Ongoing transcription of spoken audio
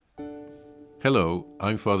Hello,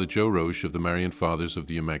 I'm Father Joe Roche of the Marian Fathers of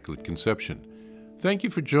the Immaculate Conception. Thank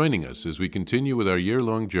you for joining us as we continue with our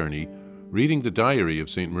year-long journey reading the diary of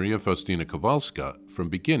St. Maria Faustina Kowalska from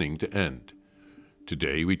beginning to end.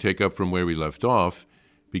 Today we take up from where we left off,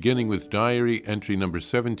 beginning with diary entry number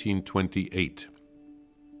 1728.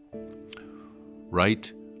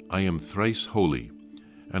 Write, I am thrice holy,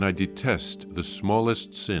 and I detest the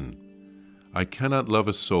smallest sin. I cannot love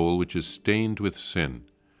a soul which is stained with sin.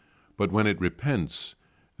 But when it repents,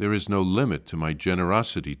 there is no limit to my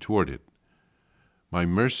generosity toward it. My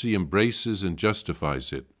mercy embraces and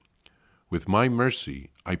justifies it. With my mercy,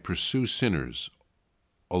 I pursue sinners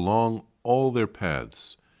along all their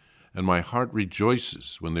paths, and my heart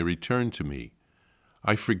rejoices when they return to me.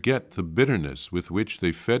 I forget the bitterness with which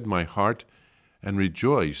they fed my heart and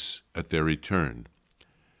rejoice at their return.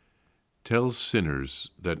 Tell sinners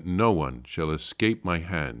that no one shall escape my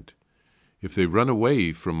hand. If they run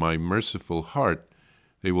away from my merciful heart,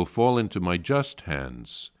 they will fall into my just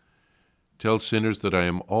hands. Tell sinners that I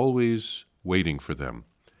am always waiting for them,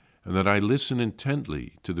 and that I listen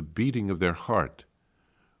intently to the beating of their heart.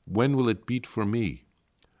 When will it beat for me?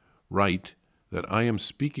 Write that I am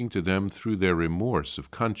speaking to them through their remorse of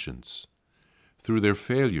conscience, through their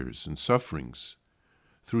failures and sufferings,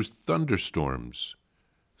 through thunderstorms,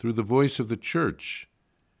 through the voice of the Church.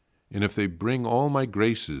 And if they bring all my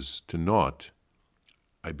graces to naught,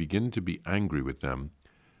 I begin to be angry with them,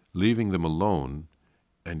 leaving them alone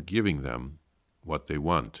and giving them what they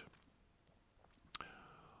want.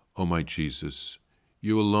 O my Jesus,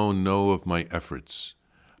 you alone know of my efforts.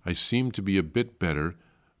 I seem to be a bit better,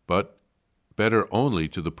 but better only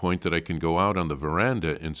to the point that I can go out on the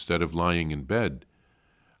veranda instead of lying in bed.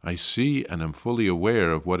 I see and am fully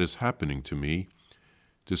aware of what is happening to me.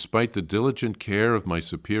 Despite the diligent care of my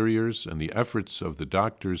superiors and the efforts of the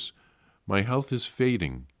doctors, my health is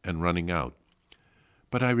fading and running out.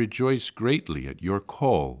 But I rejoice greatly at your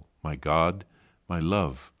call, my God, my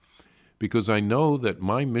love, because I know that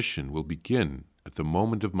my mission will begin at the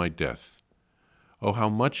moment of my death. Oh, how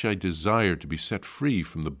much I desire to be set free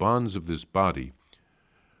from the bonds of this body.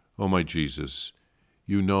 Oh, my Jesus,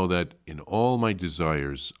 you know that in all my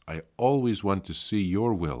desires I always want to see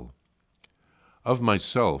your will. Of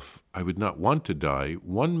myself, I would not want to die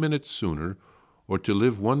 1 minute sooner, or to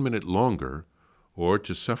live 1 minute longer, or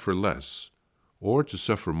to suffer less, or to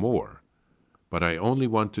suffer more, but I only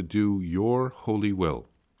want to do your holy will.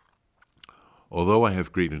 Although I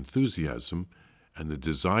have great enthusiasm, and the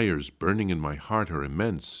desires burning in my heart are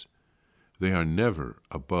immense, they are never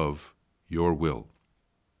above your will.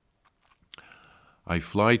 I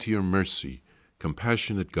fly to your mercy,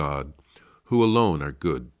 compassionate God, who alone are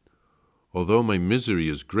good. Although my misery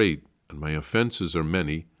is great and my offenses are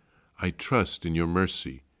many, I trust in your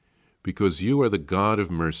mercy, because you are the God of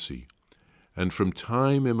mercy, and from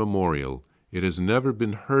time immemorial it has never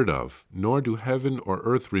been heard of, nor do heaven or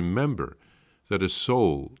earth remember, that a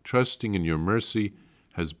soul trusting in your mercy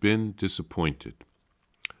has been disappointed.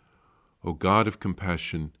 O God of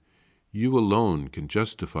compassion, you alone can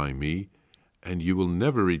justify me, and you will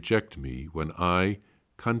never reject me when I,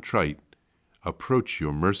 contrite, approach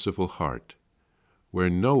your merciful heart,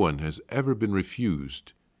 where no one has ever been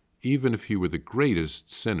refused, even if he were the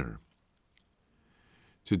greatest sinner.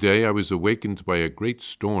 Today I was awakened by a great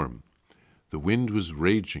storm. The wind was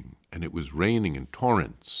raging, and it was raining in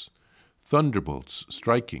torrents, thunderbolts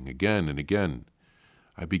striking again and again.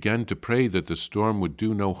 I began to pray that the storm would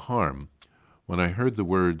do no harm, when I heard the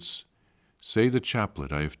words, "Say the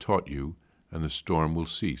chaplet I have taught you, and the storm will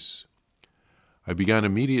cease." I began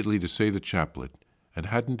immediately to say the chaplet, and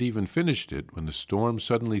hadn't even finished it when the storm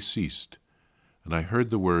suddenly ceased, and I heard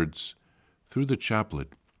the words, "Through the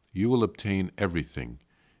chaplet you will obtain everything,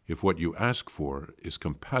 if what you ask for is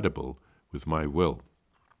compatible with my will."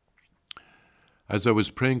 As I was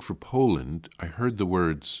praying for Poland, I heard the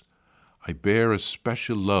words, "I bear a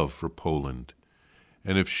special love for Poland,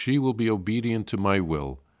 and if she will be obedient to my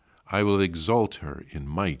will, I will exalt her in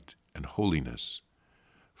might and holiness.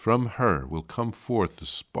 From her will come forth the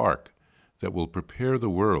spark that will prepare the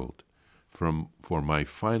world for my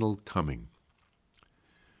final coming."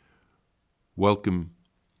 Welcome,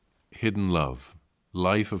 hidden love,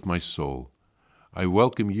 life of my soul. I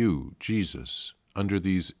welcome you, Jesus, under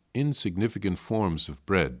these insignificant forms of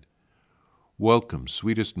bread. Welcome,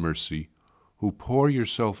 sweetest mercy, who pour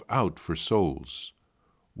yourself out for souls.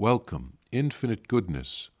 Welcome, infinite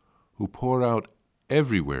goodness, who pour out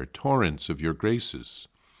everywhere torrents of your graces.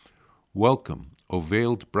 Welcome, O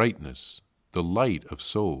veiled brightness, the light of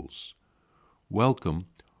souls. Welcome,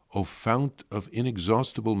 O fount of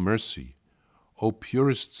inexhaustible mercy, O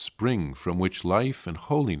purest spring from which life and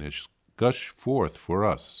holiness gush forth for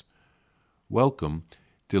us. Welcome,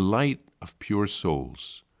 delight of pure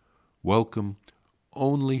souls. Welcome,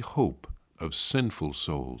 only hope of sinful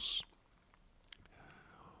souls.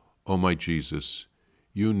 O my Jesus,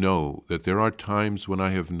 you know that there are times when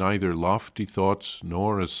I have neither lofty thoughts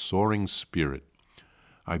nor a soaring spirit.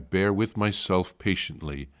 I bear with myself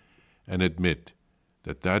patiently and admit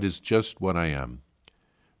that that is just what I am,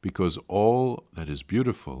 because all that is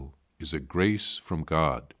beautiful is a grace from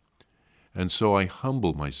God. And so I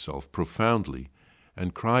humble myself profoundly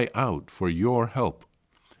and cry out for your help.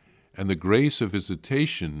 And the grace of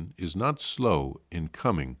visitation is not slow in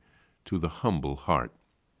coming to the humble heart.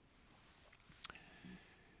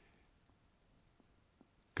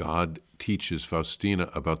 God teaches Faustina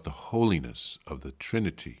about the holiness of the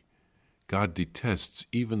Trinity. God detests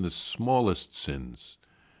even the smallest sins.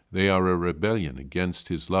 They are a rebellion against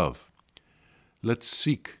his love. Let's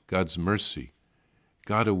seek God's mercy.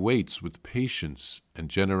 God awaits with patience and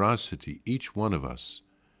generosity each one of us.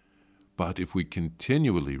 But if we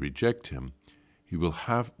continually reject him, we will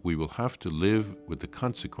have to live with the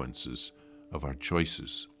consequences of our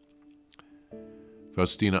choices.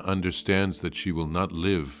 Faustina understands that she will not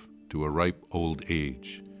live to a ripe old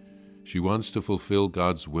age. She wants to fulfill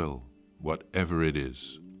God's will, whatever it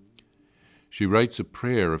is. She writes a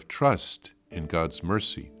prayer of trust in God's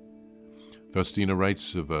mercy. Faustina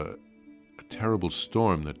writes of a terrible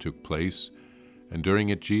storm that took place, and during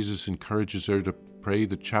it Jesus encourages her to pray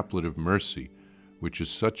the Chaplet of Mercy, which is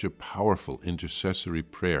such a powerful intercessory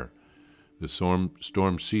prayer. The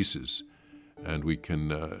storm ceases, and we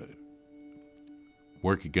can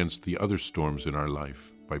work against the other storms in our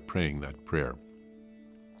life by praying that prayer.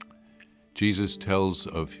 Jesus tells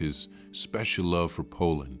of his special love for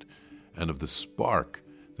Poland and of the spark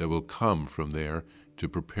that will come from there to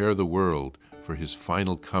prepare the world for his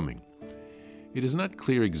final coming. It is not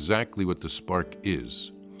clear exactly what the spark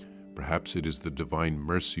is. Perhaps it is the divine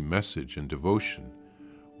mercy message and devotion,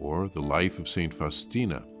 or the life of St.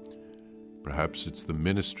 Faustina. Perhaps it's the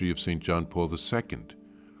ministry of St. John Paul II,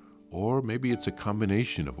 or maybe it's a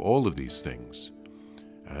combination of all of these things.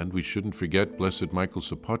 And we shouldn't forget Blessed Michael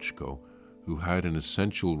Sopoćko, who had an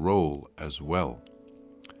essential role as well.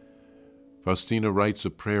 Faustina writes a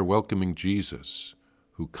prayer welcoming Jesus,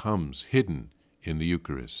 who comes hidden in the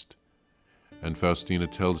Eucharist. And Faustina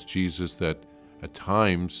tells Jesus that at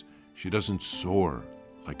times she doesn't soar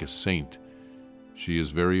like a saint. She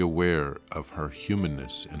is very aware of her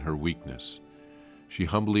humanness and her weakness. She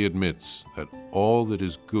humbly admits that all that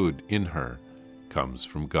is good in her comes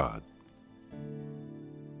from God.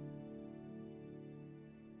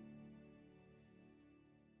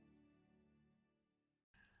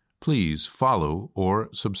 Please follow or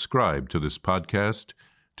subscribe to this podcast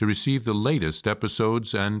to receive the latest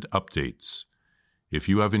episodes and updates. If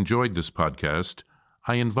you have enjoyed this podcast,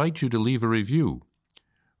 I invite you to leave a review.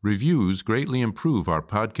 Reviews greatly improve our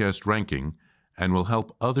podcast ranking and will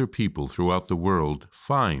help other people throughout the world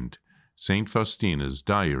find St. Faustina's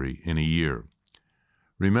Diary in a Year.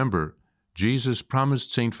 Remember, Jesus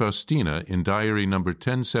promised St. Faustina in Diary number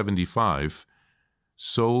 1075,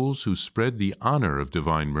 souls who spread the honor of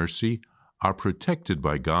divine mercy are protected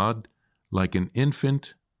by God like an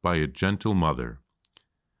infant by a gentle mother.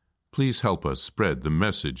 Please help us spread the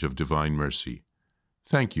message of divine mercy.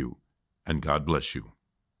 Thank you, and God bless you.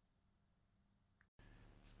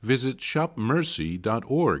 Visit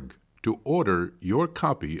shopmercy.org to order your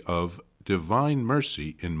copy of Divine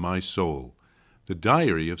Mercy in My Soul, the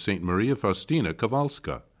Diary of St. Maria Faustina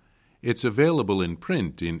Kowalska. It's available in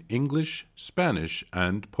print in English, Spanish,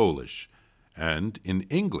 and Polish, and in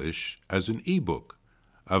English as an e-book,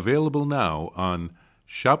 available now on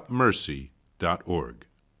shopmercy.org.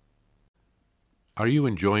 Are you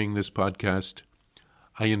enjoying this podcast?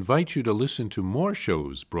 I invite you to listen to more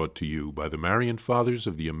shows brought to you by the Marian Fathers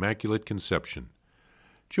of the Immaculate Conception.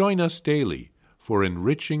 Join us daily for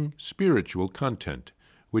enriching spiritual content,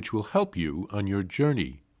 which will help you on your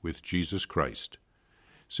journey with Jesus Christ.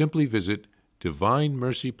 Simply visit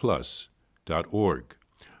DivineMercyPlus.org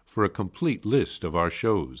for a complete list of our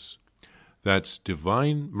shows. That's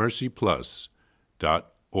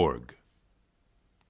DivineMercyPlus.org.